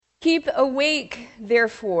Keep awake,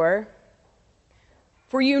 therefore,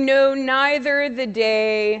 for you know neither the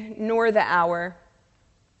day nor the hour.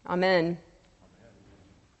 Amen.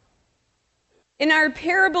 In our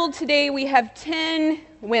parable today, we have 10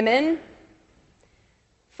 women,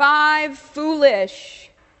 5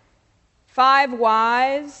 foolish, 5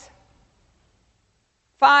 wise,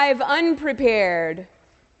 5 unprepared,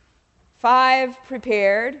 5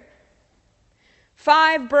 prepared,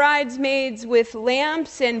 5 bridesmaids with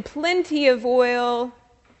lamps and plenty of oil,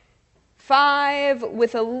 5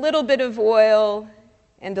 with a little bit of oil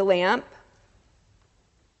and a lamp.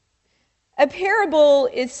 A parable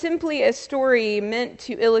is simply a story meant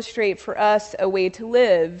to illustrate for us a way to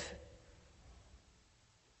live.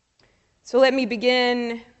 So let me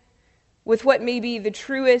begin with what may be the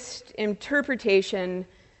truest interpretation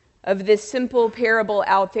of this simple parable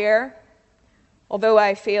out there, although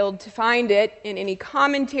I failed to find it in any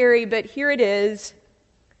commentary, but here it is.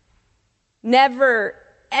 Never,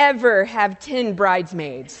 ever have 10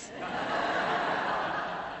 bridesmaids.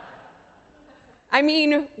 I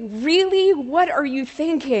mean, really, what are you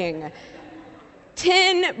thinking?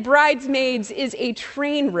 10 bridesmaids is a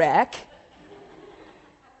train wreck.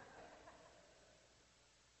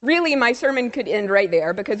 Really, my sermon could end right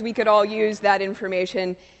there because we could all use that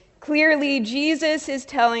information. Clearly, Jesus is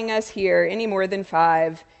telling us here any more than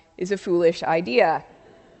 5 is a foolish idea.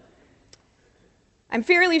 I'm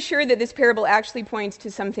fairly sure that this parable actually points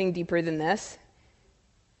to something deeper than this.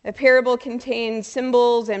 A parable contains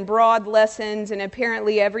symbols and broad lessons and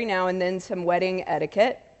apparently every now and then some wedding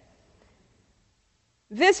etiquette.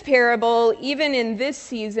 This parable, even in this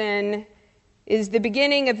season, is the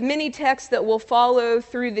beginning of many texts that will follow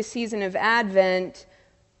through the season of Advent,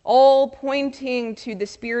 all pointing to the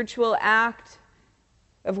spiritual act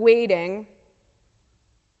of waiting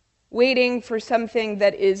for something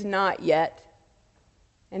that is not yet,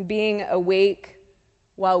 and being awake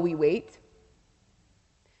while we wait.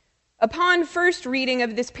 Upon first reading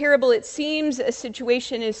of this parable, it seems a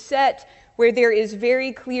situation is set where there is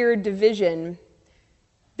very clear division.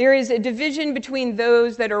 There is a division between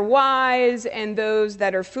those that are wise and those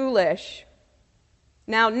that are foolish.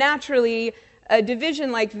 Now, naturally, a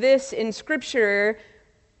division like this in Scripture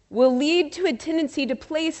will lead to a tendency to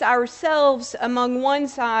place ourselves among one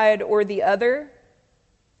side or the other.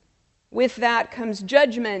 With that comes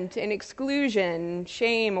judgment and exclusion,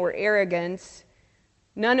 shame or arrogance,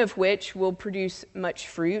 none of which will produce much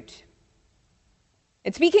fruit.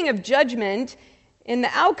 And speaking of judgment, in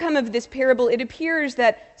the outcome of this parable, it appears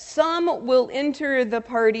that some will enter the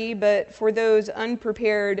party, but for those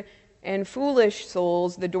unprepared and foolish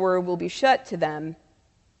souls, the door will be shut to them.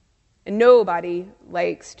 And nobody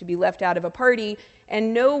likes to be left out of a party,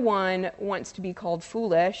 and no one wants to be called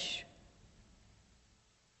foolish.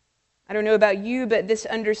 I don't know about you, but this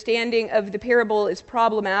understanding of the parable is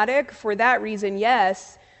problematic for that reason,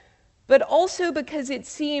 yes, but also because it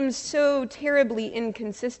seems so terribly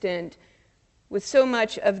inconsistent with so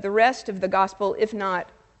much of the rest of the gospel, if not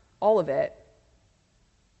all of it.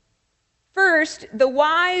 First, the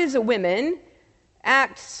wise women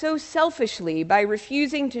act so selfishly by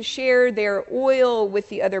refusing to share their oil with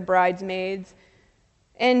the other bridesmaids.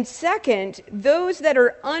 And second, those that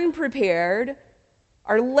are unprepared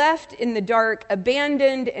are left in the dark,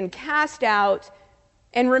 abandoned and cast out.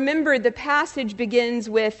 And remember, the passage begins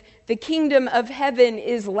with, "The kingdom of heaven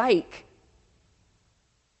is like."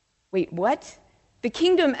 Wait, what? The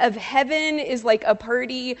kingdom of heaven is like a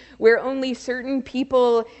party where only certain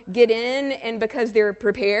people get in, and because they're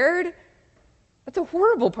prepared? That's a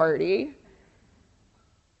horrible party.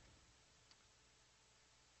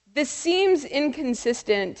 This seems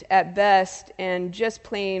inconsistent at best and just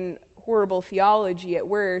plain horrible theology at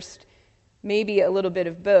worst, maybe a little bit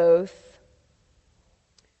of both.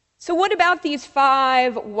 So what about these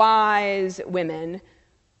 5 wise women?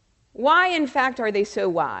 Why, in fact, are they so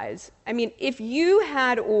wise? I mean, if you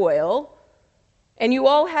had oil and you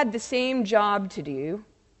all had the same job to do,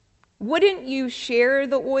 wouldn't you share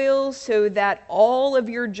the oil so that all of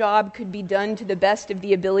your job could be done to the best of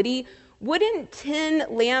the ability? Wouldn't 10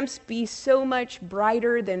 lamps be so much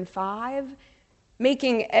brighter than 5?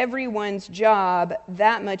 Making everyone's job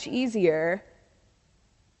that much easier.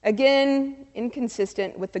 Again,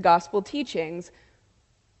 inconsistent with the gospel teachings.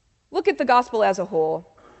 Look at the gospel as a whole.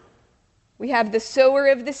 We have the sower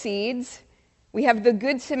of the seeds. We have the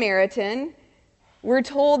Good Samaritan. We're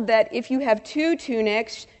told that if you have 2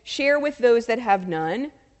 tunics, share with those that have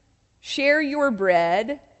none. Share your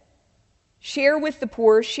bread. Share with the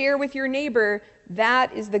poor. Share with your neighbor.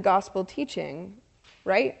 That is the gospel teaching,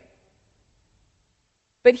 right?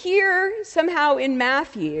 But here, somehow in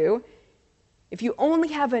Matthew, If you only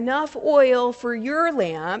have enough oil for your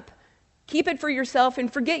lamp, keep it for yourself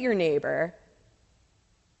and forget your neighbor.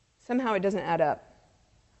 Somehow it doesn't add up.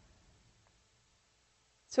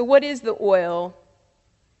 So what is the oil?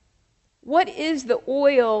 What is the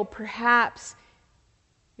oil, perhaps,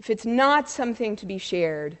 if it's not something to be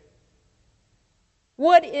shared?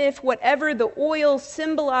 What if whatever the oil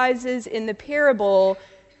symbolizes in the parable,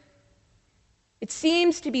 it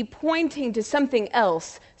seems to be pointing to something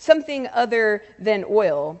else, something other than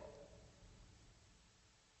oil?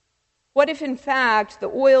 What if, in fact, the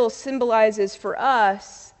oil symbolizes for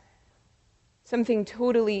us something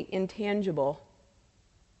totally intangible?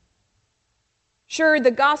 Sure,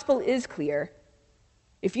 the gospel is clear.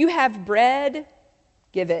 If you have bread,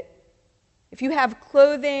 give it. If you have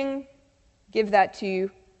clothing, give that to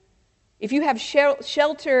you. If you have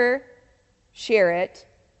shelter, share it.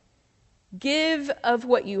 Give of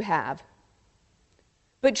what you have.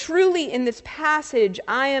 But truly, in this passage,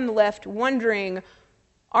 I am left wondering,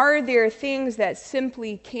 are there things that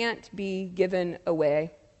simply can't be given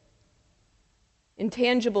away?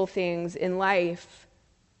 Intangible things in life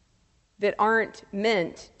that aren't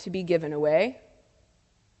meant to be given away?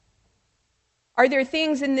 Are there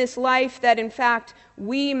things in this life that, in fact,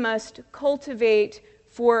 we must cultivate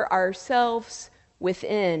for ourselves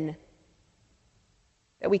within,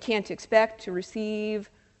 that we can't expect to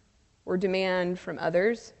receive or demand from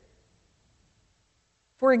others?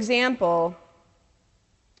 For example,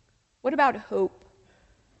 what about hope?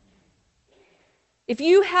 If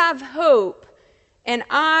you have hope and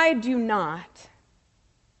I do not,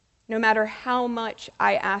 no matter how much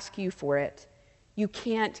I ask you for it, you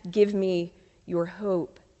can't give me your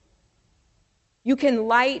hope. You can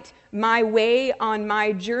light my way on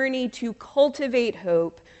my journey to cultivate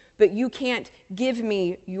hope, but you can't give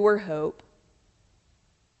me your hope.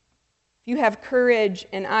 If you have courage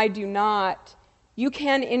and I do not, you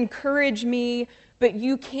can encourage me, but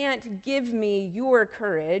you can't give me your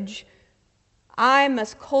courage. I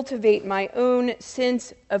must cultivate my own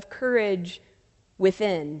sense of courage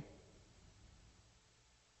within.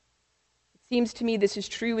 Seems to me this is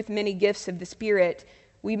true with many gifts of the Spirit.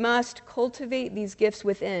 We must cultivate these gifts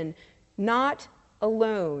within, not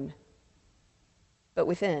alone, but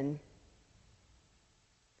within.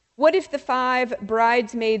 What if the 5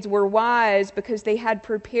 bridesmaids were wise because they had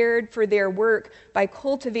prepared for their work by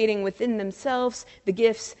cultivating within themselves the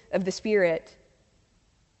gifts of the Spirit?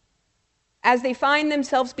 As they find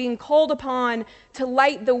themselves being called upon to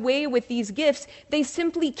light the way with these gifts, they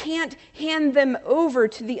simply can't hand them over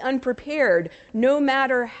to the unprepared, no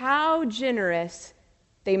matter how generous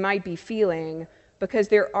they might be feeling, because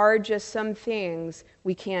there are just some things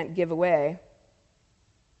we can't give away.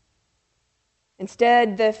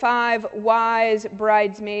 Instead, the 5 wise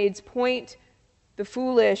bridesmaids point the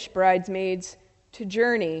foolish bridesmaids to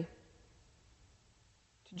journey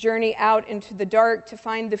out into the dark to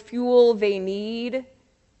find the fuel they need.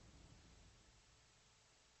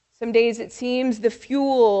 Some days it seems the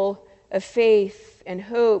fuel of faith and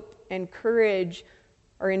hope and courage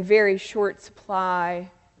are in very short supply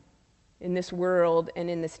in this world and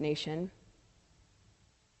in this nation.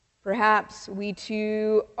 Perhaps we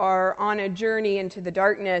too are on a journey into the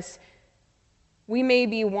darkness. We may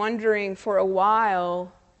be wandering for a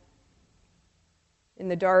while in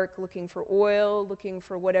the dark, looking for oil, looking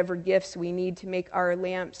for whatever gifts we need to make our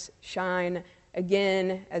lamps shine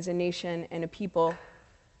again as a nation and a people.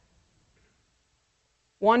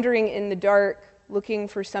 Wandering in the dark, looking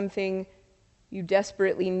for something you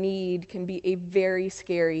desperately need can be a very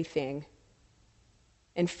scary thing.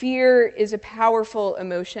 And fear is a powerful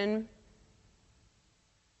emotion.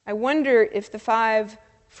 I wonder if the 5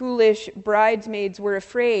 foolish bridesmaids were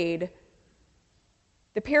afraid.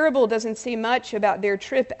 The parable doesn't say much about their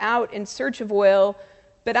trip out in search of oil,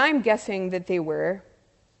 but I'm guessing that they were.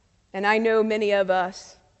 And I know many of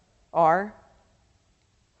us are.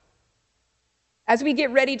 As we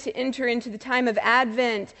get ready to enter into the time of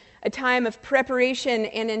Advent, a time of preparation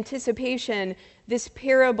and anticipation, this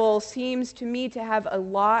parable seems to me to have a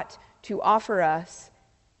lot to offer us.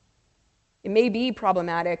 It may be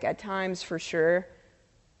problematic at times for sure,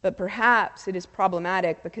 but perhaps it is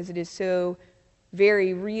problematic because it is so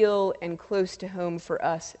very real and close to home for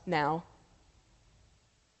us now.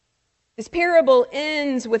 This parable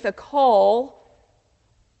ends with a call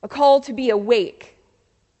to be awake.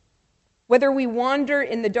 Whether we wander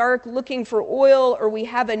in the dark looking for oil or we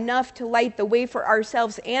have enough to light the way for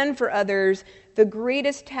ourselves and for others, the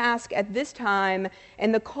greatest task at this time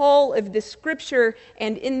and the call of the Scripture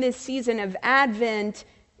and in this season of Advent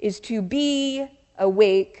is to be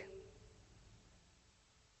awake.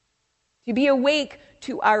 To be awake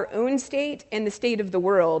to our own state and the state of the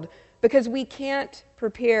world, because we can't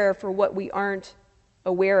prepare for what we aren't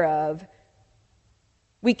aware of.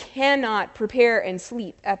 We cannot prepare and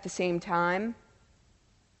sleep at the same time.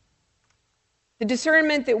 The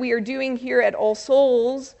discernment that we are doing here at All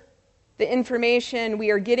Souls, the information we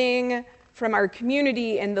are getting from our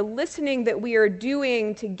community, and the listening that we are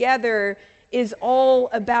doing together is all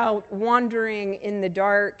about wandering in the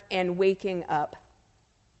dark and waking up.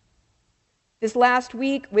 This last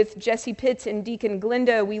week with Jesse Pitts and Deacon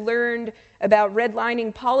Glinda, we learned about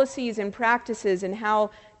redlining policies and practices and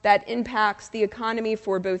how that impacts the economy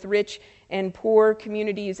for both rich and poor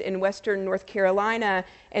communities in Western North Carolina,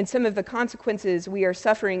 and some of the consequences we are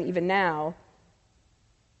suffering even now.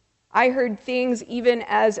 I heard things even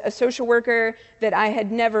as a social worker that I had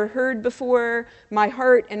never heard before. My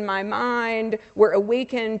heart and my mind were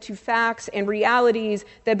awakened to facts and realities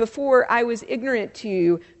that before I was ignorant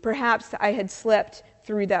to. Perhaps I had slept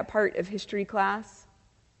through that part of history class.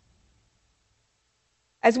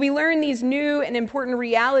 As we learn these new and important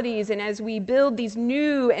realities, and as we build these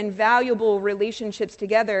new and valuable relationships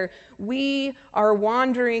together, we are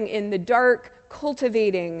wandering in the dark,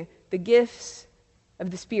 cultivating the gifts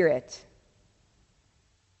of the Spirit.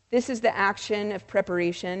 This is the action of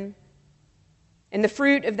preparation. And the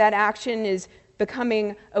fruit of that action is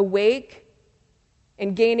becoming awake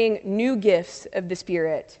and gaining new gifts of the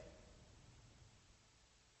Spirit.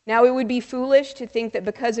 Now, it would be foolish to think that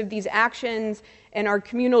because of these actions and our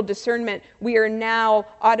communal discernment, we are now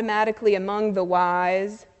automatically among the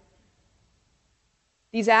wise.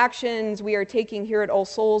 These actions we are taking here at All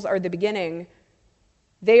Souls are the beginning.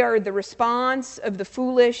 They are the response of the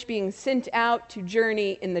foolish being sent out to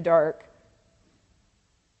journey in the dark.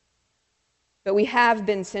 But we have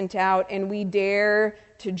been sent out, and we dare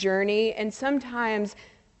to journey, and sometimes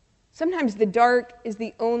the dark is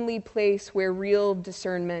the only place where real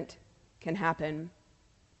discernment can happen.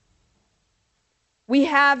 We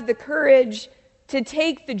have the courage to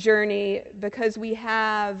take the journey because we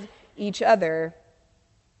have each other.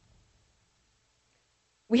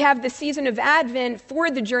 We have the season of Advent for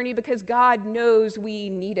the journey because God knows we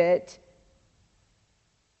need it.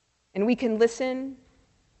 And we can listen,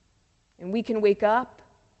 and we can wake up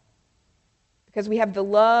because we have the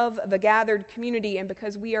love of a gathered community and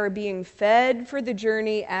because we are being fed for the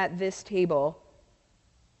journey at this table.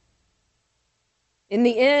 In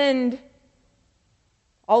the end,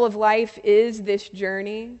 all of life is this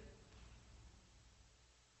journey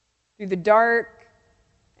through the dark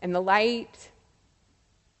and the light.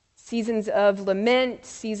 Seasons of lament,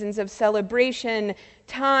 seasons of celebration,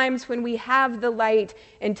 times when we have the light,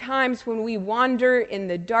 and times when we wander in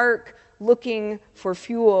the dark looking for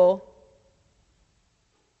fuel.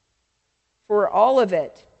 For all of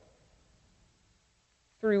it,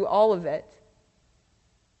 through all of it,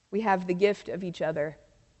 we have the gift of each other.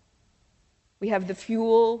 We have the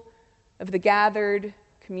fuel of the gathered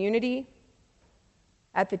community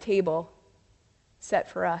at the table set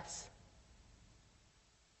for us.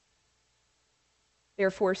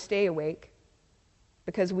 Therefore, stay awake,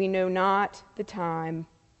 because we know not the time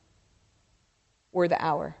or the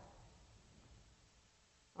hour.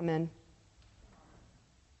 Amen.